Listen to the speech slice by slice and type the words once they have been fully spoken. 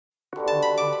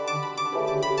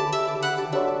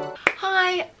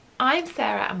I'm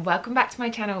Sarah and welcome back to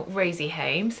my channel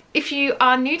Roseyhomes. If you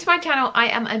are new to my channel, I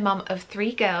am a mum of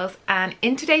 3 girls, and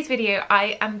in today's video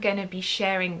I am going to be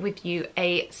sharing with you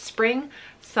a spring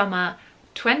summer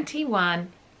 21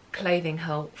 clothing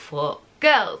haul for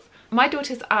girls. My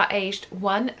daughters are aged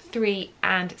 1, 3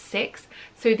 and 6,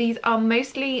 so these are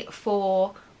mostly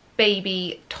for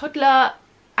baby toddler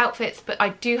outfits, but I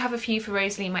do have a few for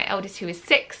Rosalie, my eldest, who is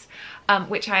 6,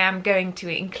 which I am going to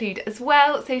include as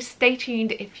well, so stay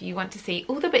tuned if you want to see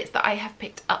all the bits that I have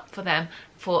picked up for them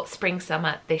for spring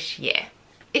summer this year.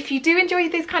 If you do enjoy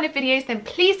these kind of videos, then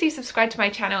please do subscribe to my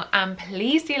channel and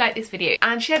please do like this video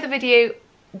and share the video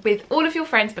with all of your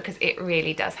friends because it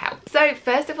really does help. So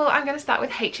first of all, I'm going to start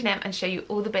with H&M and show you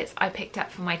all the bits I picked up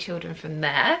for my children from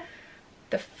there.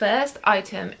 The first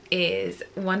item is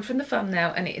one from the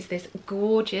thumbnail, and it is this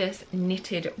gorgeous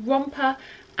knitted romper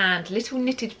and little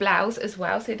knitted blouse as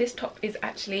well. So this top is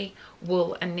actually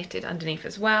wool and knitted underneath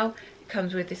as well. It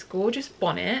comes with this gorgeous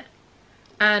bonnet,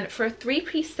 and for a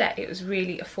 3-piece set it was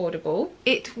really affordable.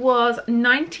 It was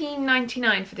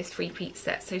 $19.99 for this 3-piece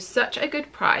set, so such a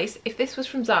good price. If this was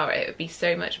from Zara it would be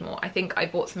so much more. I think I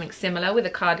bought something similar with a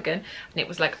cardigan and it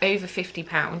was like over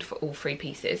 £50 for all 3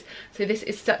 pieces. So this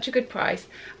is such a good price.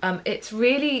 It's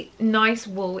really nice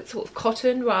wool. It's sort of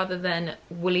cotton rather than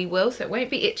woolly wool, so it won't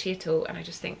be itchy at all, and I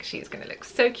just think she's going to look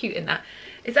so cute in that.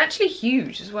 It's actually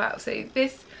huge as well. So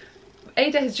this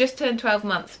Ada has just turned 12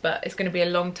 months, but it's going to be a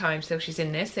long time till she's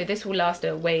in this, so this will last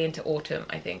her way into autumn,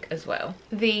 I think, as well.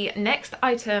 The next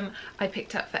item I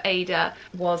picked up for Ada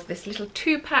was this little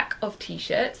 2-pack of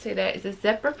t-shirts. So there is a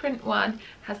zebra print one,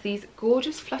 has these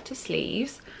gorgeous flutter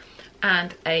sleeves,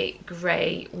 and a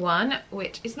grey one,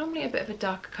 which is normally a bit of a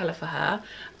darker colour for her,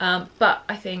 but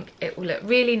I think it will look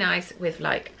really nice with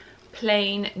like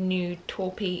plain nude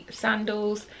taupey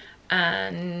sandals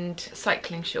and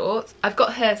cycling shorts. I've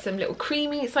got her some little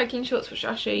creamy cycling shorts, which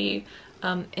I'll show you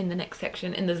in the next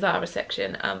section, in the Zara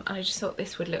section, and I just thought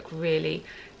this would look really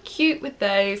cute with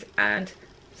those, and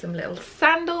some little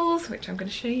sandals, which I'm going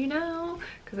to show you now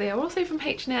because they are also from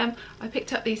H&M. I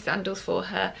picked up these sandals for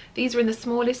her. These are in the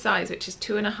smallest size, which is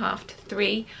 2.5 to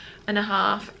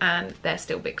 3.5, and they're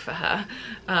still big for her,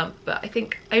 but I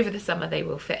think over the summer they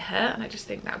will fit her, and I just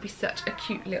think that would be such a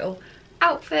cute little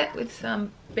outfit with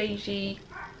some beigey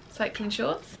cycling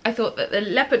shorts. I thought that the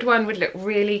leopard one would look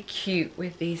really cute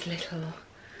with these little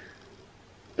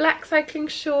black cycling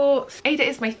shorts. Ada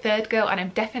is my 3rd girl, and I'm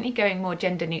definitely going more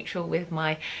gender neutral with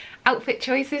my outfit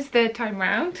choices 3rd time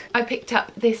round. I picked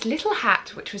up this little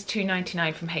hat, which was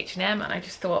 $2.99 from H&M, and I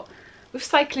just thought with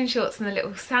cycling shorts and the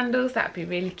little sandals that would be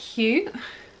really cute.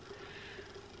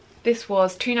 This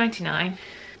was $2.99.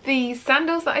 The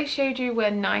sandals that I showed you were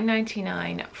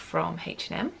 $9.99 from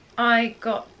H&M. I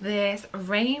got this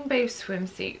rainbow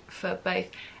swimsuit for both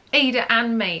Ada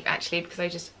and Maeve, actually, because I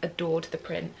just adored the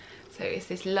print. So it's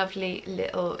this lovely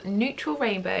little neutral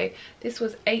rainbow. This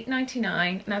was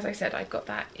 $8.99, and as I said, I got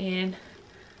that in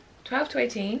 12 to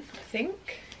 18, I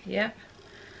think. Yeah.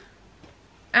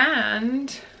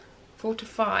 And 4 to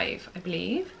 5, I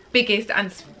believe. Biggest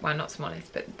and, well, not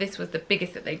smallest, but this was the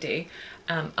biggest that they do.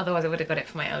 Otherwise I would have got it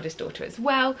for my eldest daughter as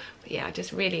well. But yeah, I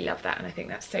just really love that, and I think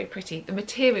that's so pretty. The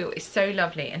material is so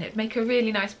lovely, and it'd make a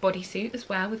really nice bodysuit as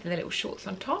well with the little shorts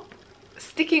on top.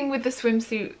 Sticking with the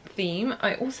swimsuit theme,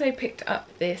 I also picked up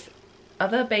this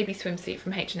other baby swimsuit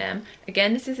from H&M.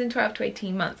 Again, this is in 12 to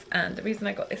 18 months, and the reason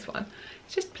I got this one,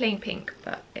 it's just plain pink,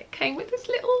 but it came with this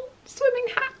little swimming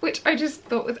hat, which I just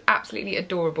thought was absolutely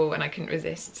adorable, and I couldn't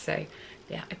resist. So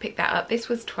yeah, I picked that up. This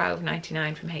was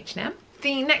 $12.99 from H&M.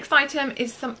 The next item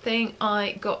is something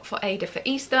I got for Ada for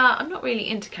Easter. I'm not really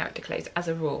into character clothes as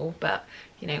a rule, but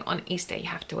you know, on Easter you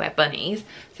have to wear bunnies.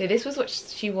 So this was what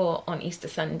she wore on Easter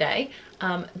Sunday.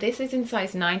 This is in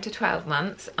size 9 to 12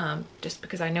 months, just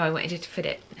because I know I wanted it to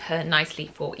fit her nicely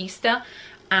for Easter.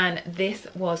 And this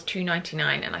was $2.99,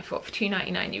 and I thought for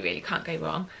 $2.99 you really can't go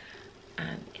wrong.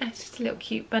 And yeah, it's just a little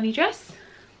cute bunny dress.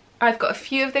 I've got a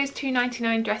few of those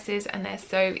 $2.99 dresses, and they're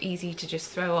so easy to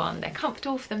just throw on. They're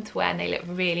comfortable for them to wear, and they look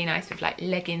really nice with like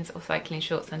leggings or cycling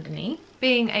shorts underneath.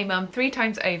 Being a mum 3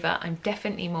 times over, I'm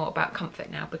definitely more about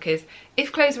comfort now, because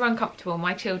if clothes are uncomfortable,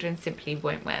 my children simply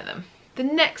won't wear them. The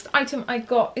next item I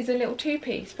got is a little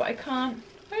 2-piece, but I can't,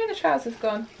 where are the trousers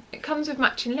gone? It comes with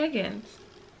matching leggings,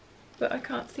 but I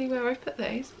can't see where I put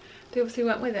those. They obviously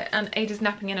weren't with it, and Ada's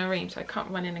napping in her room, so I can't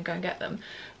run in and go and get them.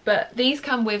 But these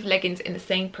come with leggings in the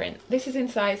same print. This is in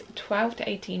size 12 to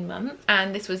 18 months,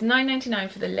 and this was $9.99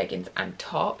 for the leggings and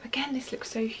top. Again, this looks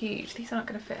so huge. These aren't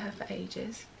going to fit her for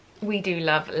ages. We do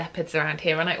love leopards around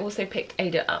here, and I also picked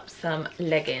Ada up some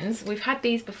leggings. We've had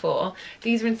these before.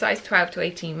 These are in size 12 to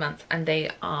 18 months, and they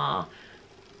are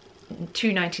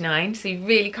 $2.99, so you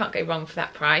really can't go wrong for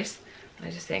that price. And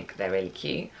I just think they're really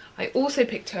cute. I also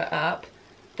picked her up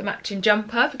the matching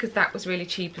jumper because that was really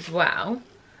cheap as well.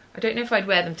 I don't know if I'd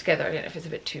wear them together. I don't know if it's a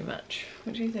bit too much.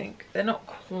 What do you think? They're not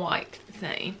quite the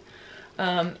same.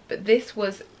 But this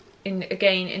was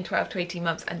again in 12 to 18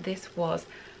 months, and this was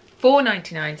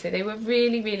 $4.99, so they were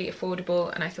really, really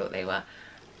affordable, and I thought they were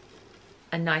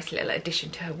a nice little addition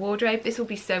to her wardrobe. This will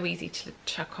be so easy to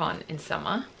chuck on in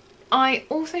summer. I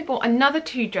also bought another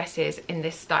 2 dresses in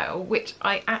this style, which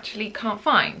I actually can't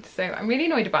find, so I'm really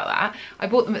annoyed about that. I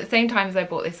bought them at the same time as I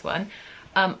bought this one.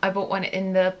 I bought one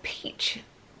in the peach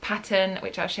pattern,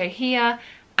 which I'll show here,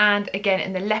 and again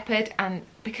in the leopard, and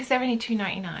because they're only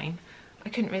 $2.99, I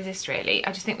couldn't resist really.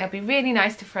 I just think they'll be really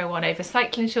nice to throw on over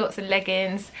cycling shorts and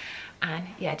leggings, and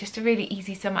yeah, just a really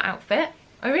easy summer outfit.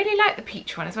 I really like the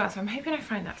peach one as well, so I'm hoping I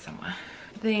find that somewhere.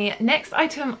 The next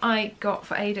item I got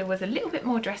for Ada was a little bit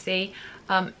more dressy.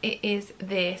 It is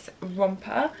this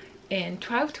romper in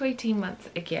 12 to 18 months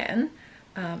again.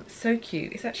 So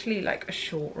cute. It's actually like a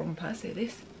short romper, so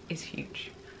this is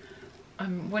huge.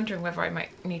 I'm wondering whether I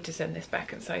might need to send this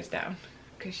back and size down,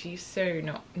 because she's so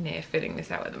not near filling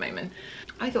this out at the moment.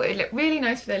 I thought it would look really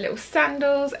nice with their little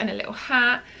sandals and a little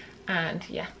hat, and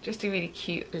yeah, just a really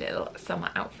cute little summer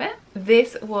outfit.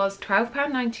 This was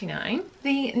 £12.99.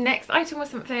 The next item was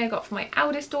something I got for my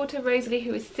eldest daughter Rosalie,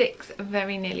 who is 6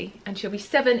 very nearly, and she'll be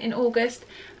 7 in August,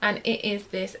 and it is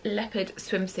this leopard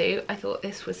swimsuit. I thought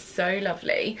this was so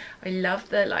lovely. I love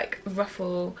the like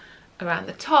ruffle around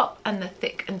the top and the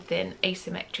thick and thin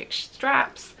asymmetric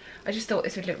straps. I just thought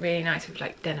this would look really nice with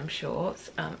like denim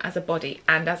shorts as a body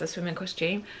and as a swimming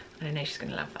costume, and I know she's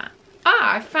gonna love that.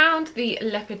 I found the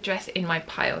leopard dress in my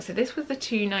pile. So this was the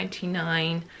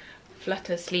 $2.99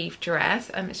 flutter sleeve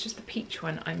dress. It's just the peach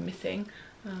one I'm missing.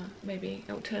 Maybe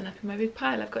it'll turn up in my big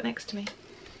pile I've got next to me.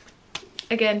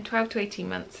 Again, 12 to 18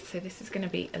 months, so this is going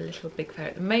to be a little big for her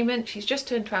at the moment. She's just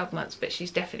turned 12 months, but she's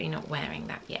definitely not wearing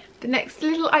that yet. The next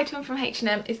little item from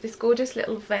H&M is this gorgeous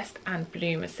little vest and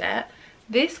bloomer set.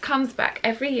 This comes back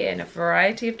every year in a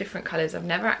variety of different colours. I've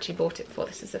never actually bought it before.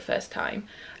 This is the first time.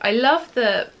 I love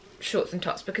the shorts and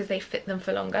tops because they fit them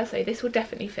for longer, so this will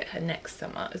definitely fit her next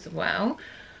summer as well.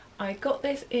 I got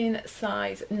this in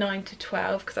size 9 to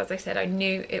 12 because, as I said, I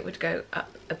knew it would go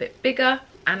up a bit bigger,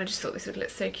 and I just thought this would look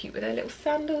so cute with her little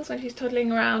sandals when she's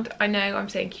toddling around. I know I'm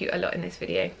saying cute a lot in this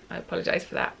video, I apologise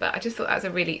for that, but I just thought that was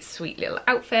a really sweet little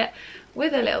outfit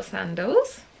with her little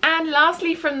sandals. And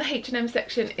lastly from the H&M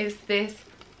section is this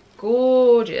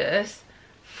gorgeous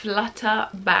flutter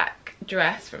back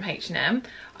dress from H&M.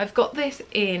 I've got this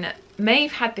in,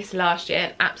 Maeve had this last year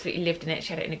and absolutely lived in it.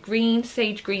 She had it in a green,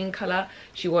 sage green colour.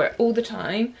 She wore it all the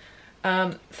time.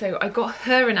 So I got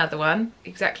her another one,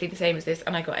 exactly the same as this,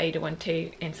 and I got Ada one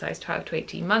too in size 12 to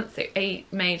 18 months. So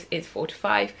Maeve's is 4 to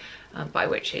 5, but I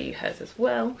won't show you hers as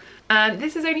well. And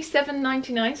this is only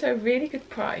 $7.99, so a really good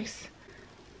price.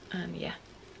 And yeah,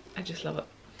 I just love it.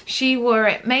 She wore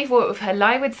it, Maeve wore it with her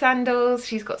Lywood sandals.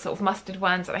 She's got sort of mustard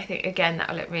ones, and I think again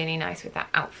that'll look really nice with that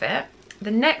outfit.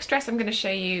 The next dress I'm going to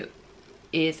show you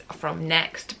is from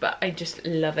Next, but I just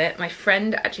love it. My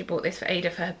friend actually bought this for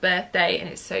Ada for her birthday, and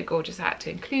it's so gorgeous I had to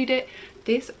include it.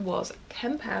 This was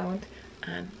 £10,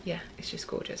 and yeah, it's just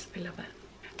gorgeous. I love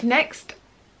it. Next,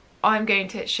 I'm going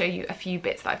to show you a few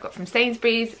bits that I've got from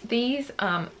Sainsbury's. These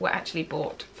were actually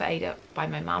bought for Ada by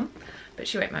my mum, but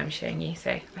she won't mind me showing you,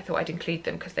 so I thought I'd include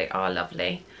them because they are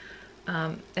lovely.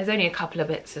 There's only a couple of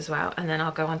bits as well, and then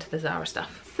I'll go on to the Zara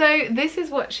stuff. So this is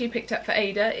what she picked up for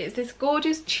Ada. It's this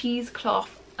gorgeous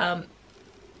cheesecloth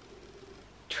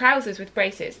trousers with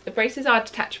braces. The braces are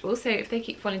detachable, so if they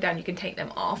keep falling down you can take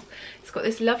them off. It's got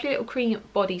this lovely little cream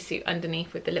bodysuit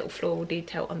underneath with the little floral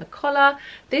detail on the collar.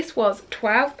 This was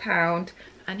 £12,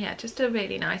 and yeah, just a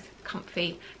really nice,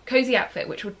 comfy, cozy outfit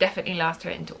which will definitely last her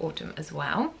into autumn as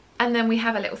well. And then we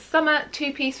have a little summer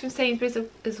two-piece from Sainsbury's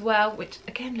as well, which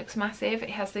again looks massive. It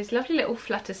has those lovely little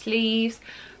flutter sleeves,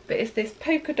 but it's this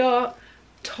polka dot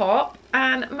top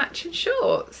and matching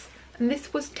shorts. And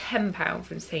this was £10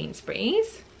 from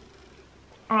Sainsbury's.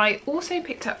 I also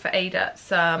picked up for Ada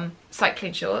some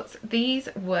cycling shorts. These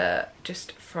were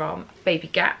just from Baby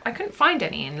Gap. I couldn't find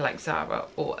any in like Zara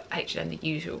or H&M, the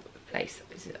usual place.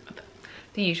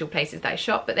 The usual places that I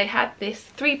shop, but they had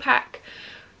this 3-pack.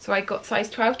 So I got size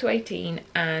 12 to 18,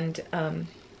 and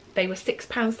they were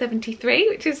 £6.73,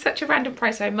 which is such a random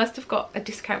price. So I must have got a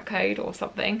discount code or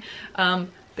something.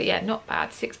 But yeah, not bad.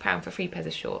 £6 for 3 pairs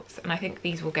of shorts. And I think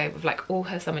these will go with like all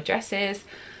her summer dresses.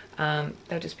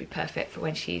 They'll just be perfect for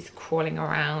when she's crawling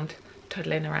around,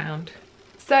 toddling around.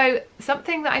 So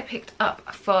something that I picked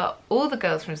up for all the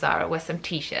girls from Zara were some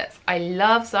t-shirts. I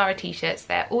love Zara t-shirts.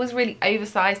 They're always really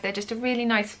oversized. They're just a really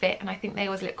nice fit, and I think they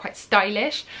always look quite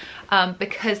stylish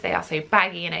because they are so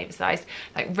baggy and oversized.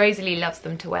 Like Rosalie loves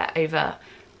them to wear over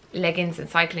leggings and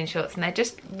cycling shorts, and they're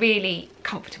just really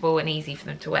comfortable and easy for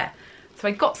them to wear. So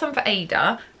I got some for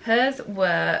Ada. Hers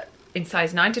were in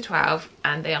size 9 to 12,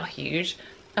 and they are huge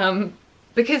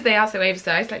because they are so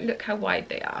oversized. Like, look how wide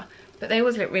they are. But they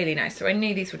always look really nice, so I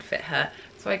knew these would fit her.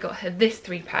 So I got her this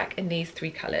 3-pack in these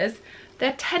 3 colours.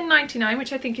 They're £10.99,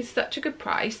 which I think is such a good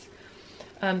price.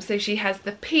 So she has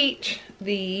the peach,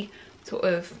 the sort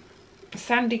of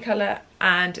sandy colour,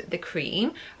 and the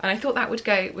cream. And I thought that would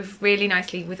go with really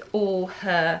nicely with all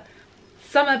her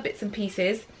summer bits and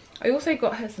pieces. I also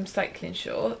got her some cycling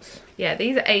shorts. Yeah,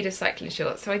 these are Ada's cycling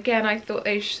shorts. So again, I thought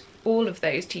all of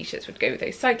those t-shirts would go with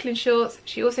those cycling shorts.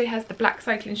 She also has the black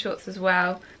cycling shorts as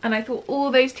well, and I thought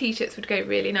all those t-shirts would go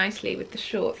really nicely with the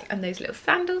shorts and those little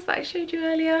sandals that I showed you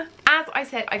earlier. As I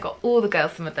said, I got all the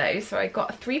girls some of those. So I got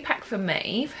a 3-pack for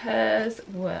Maeve. Hers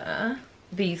were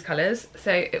these colours.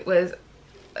 So it was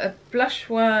a blush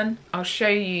one. I'll show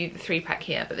you the 3-pack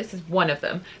here, but this is one of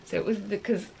them. So it was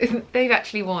because they've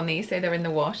actually worn these, so they're in the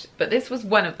wash, but this was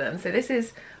one of them. So this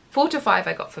is 4 to 5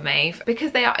 I got for Maeve.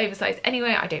 Because they are oversized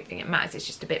anyway, I don't think it matters, it's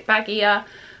just a bit baggier.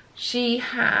 She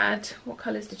had, what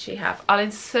colours did she have? I'll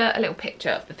insert a little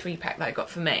picture of the 3-pack that I got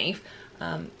for Maeve,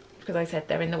 because I said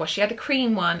they're in the wash. She had a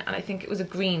cream one, and I think it was a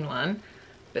green one,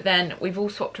 but then we've all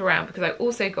swapped around because I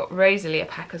also got Rosalie a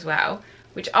pack as well,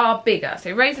 which are bigger.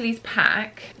 So Rosalie's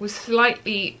pack was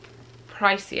slightly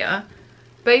pricier.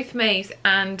 Both Maeve's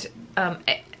and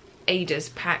Ada's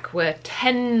pack were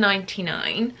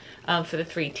 £10.99 for the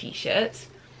 3 t-shirts.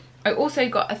 I also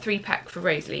got a 3-pack for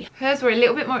Rosalie. Hers were a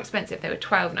little bit more expensive. They were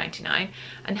 £12.99,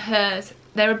 and hers,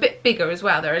 they're a bit bigger as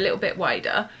well. They're a little bit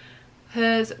wider.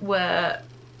 Hers were,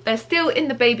 they're still in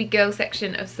the baby girl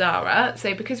section of Zara.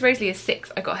 So because Rosalie is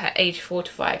 6, I got her age 4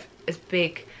 to 5 as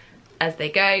big as they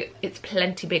go. It's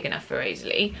plenty big enough for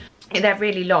Rosalie. They're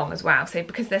really long as well, so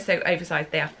because they're so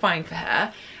oversized, they are fine for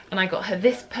her. And I got her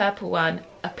this purple one,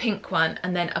 a pink one,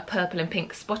 and then a purple and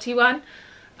pink spotty one.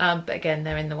 But again,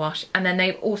 they're in the wash. And then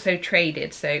they've also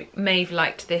traded. So Maeve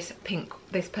liked this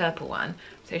purple one,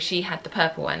 so she had the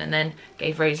purple one and then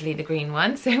gave Rosalie the green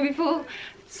one. So we've all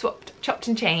swapped, chopped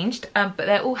and changed, but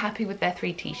they're all happy with their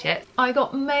 3 t-shirts. I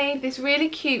got Maeve this really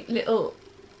cute little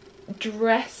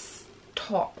dress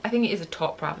top. I think it is a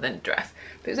top rather than a dress,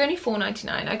 but it was only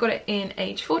 £4.99. I got it in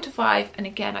age 4 to 5, and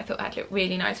again, I thought that looked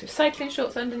really nice with cycling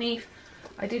shorts underneath.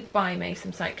 I did buy Maeve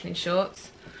some cycling shorts.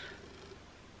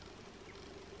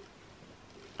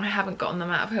 I haven't gotten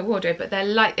them out of her wardrobe, but they're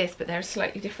like this, but they're a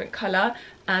slightly different colour,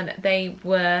 and they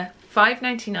were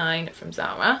 £5.99 from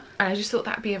Zara. And I just thought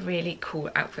that'd be a really cool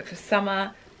outfit for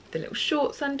summer. The little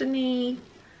shorts underneath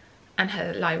and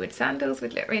her lywood sandals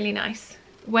would look really nice.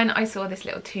 When I saw this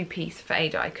little 2-piece for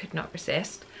Ada, I could not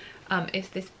resist. It's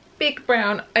this big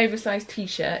brown oversized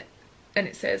t-shirt, and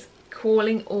it says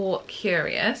calling all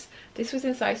curious. This was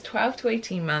in size 12 to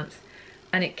 18 months,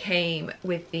 and it came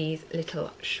with these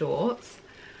little shorts.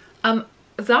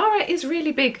 Zara is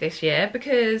really big this year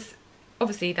because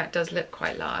obviously that does look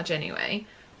quite large anyway,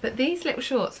 but these little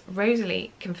shorts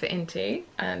Rosalie can fit into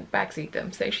and bagsied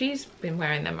them, so she's been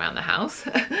wearing them around the house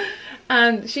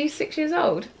and she's 6 years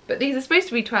old. But these are supposed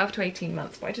to be 12 to 18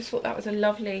 months, but I just thought that was a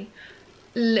lovely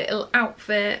little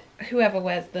outfit. Whoever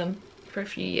wears them for a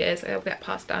few years, they'll get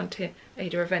passed down to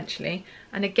Ada eventually.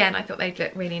 And again, I thought they'd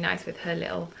look really nice with her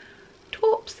little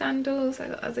taupe sandals. I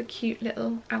thought that was a cute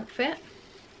little outfit.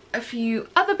 A few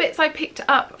other bits I picked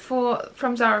up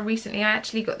from Zara recently. I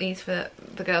actually got these for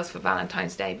the girls for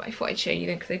Valentine's Day, but I thought I'd show you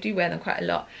them because I do wear them quite a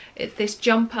lot. It's this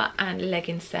jumper and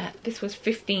legging set. This was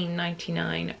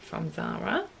 £15.99 from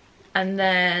Zara. And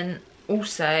then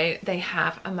also they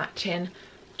have a matching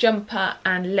jumper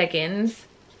and leggings.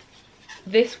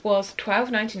 This was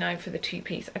 £12.99 for the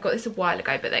 2-piece. I got this a while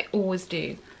ago, but they always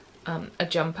do a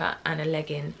jumper and a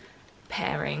legging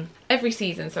pairing every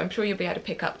season, so I'm sure you'll be able to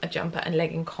pick up a jumper and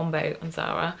legging combo on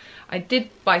Zara. I did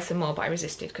buy some more, but I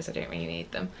resisted because I don't really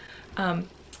need them.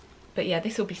 But yeah,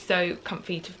 this will be so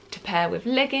comfy to pair with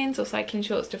leggings or cycling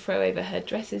shorts to throw over her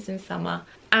dresses in summer.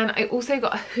 And I also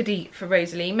got a hoodie for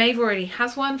Rosalie. Maeve already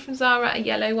has one from Zara, a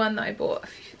yellow one that I bought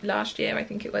last year, I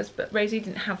think it was, but Rosie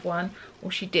didn't have one,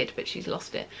 or she did, but she's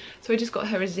lost it. So I just got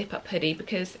her a zip-up hoodie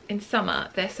because in summer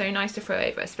they're so nice to throw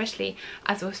over, especially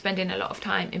as we're spending a lot of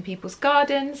time in people's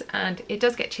gardens, and it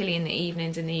does get chilly in the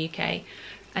evenings in the UK.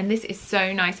 And this is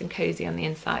so nice and cozy on the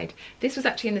inside. This was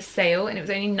actually in the sale and it was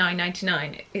only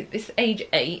 £9.99. It's age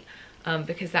 8,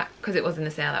 because it was in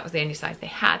the sale, that was the only size they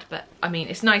had. But I mean,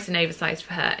 it's nice and oversized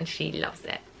for her and she loves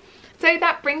it. So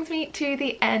that brings me to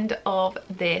the end of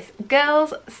this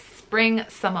girls spring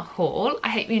summer haul. I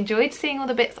hope you enjoyed seeing all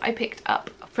the bits I picked up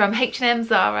from H&M,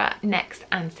 Zara, Next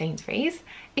and Sainsbury's.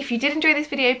 If you did enjoy this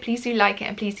video, please do like it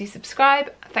and please do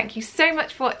subscribe. Thank you so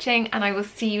much for watching and I will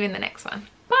see you in the next one.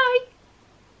 Bye!